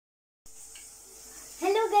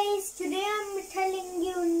guys, today I'm telling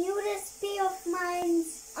you a new recipe of mine,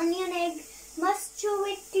 onion egg. Must show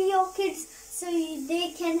it to your kids so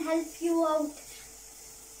they can help you out.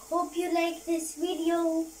 Hope you like this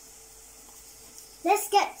video. Let's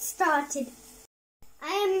get started.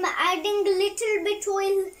 I am adding a little bit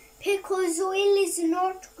oil because oil is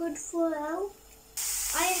not good for health.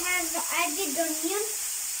 I have added onion.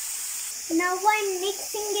 Now I'm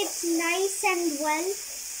mixing it nice and well.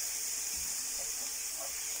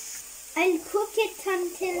 I'll cook it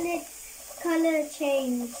until its color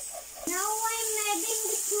changes. Now I'm adding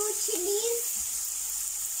the 2 chilies.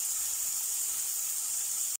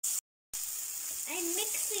 I'm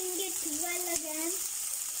mixing it well again.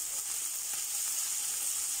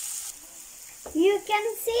 You can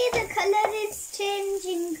see the color is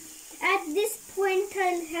changing. At this point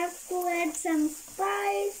I'll have to add some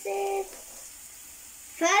spices.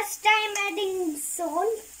 First I'm adding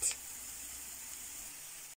salt.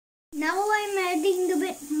 Now I'm adding a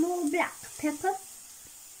bit more black pepper.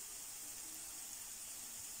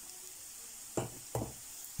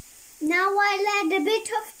 Now I'll add a bit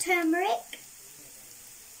of turmeric.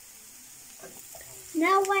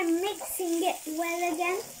 Now I'm mixing it well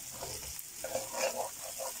again.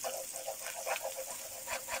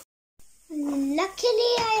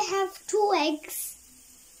 Luckily I have 2 eggs.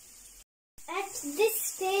 At this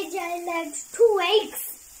stage I'll add 2 eggs.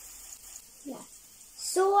 Yeah.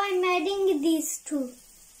 So I'm adding these 2.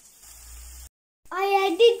 I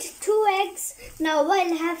added 2 eggs. Now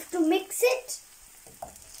I'll have to mix it.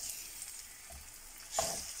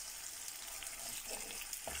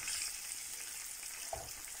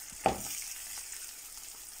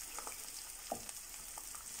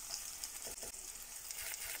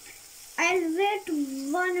 I'll wait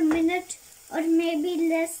 1 minute or maybe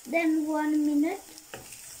less than 1 minute.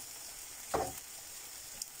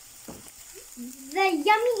 The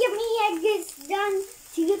yummy egg is done.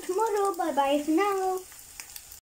 See you tomorrow. Bye bye for now.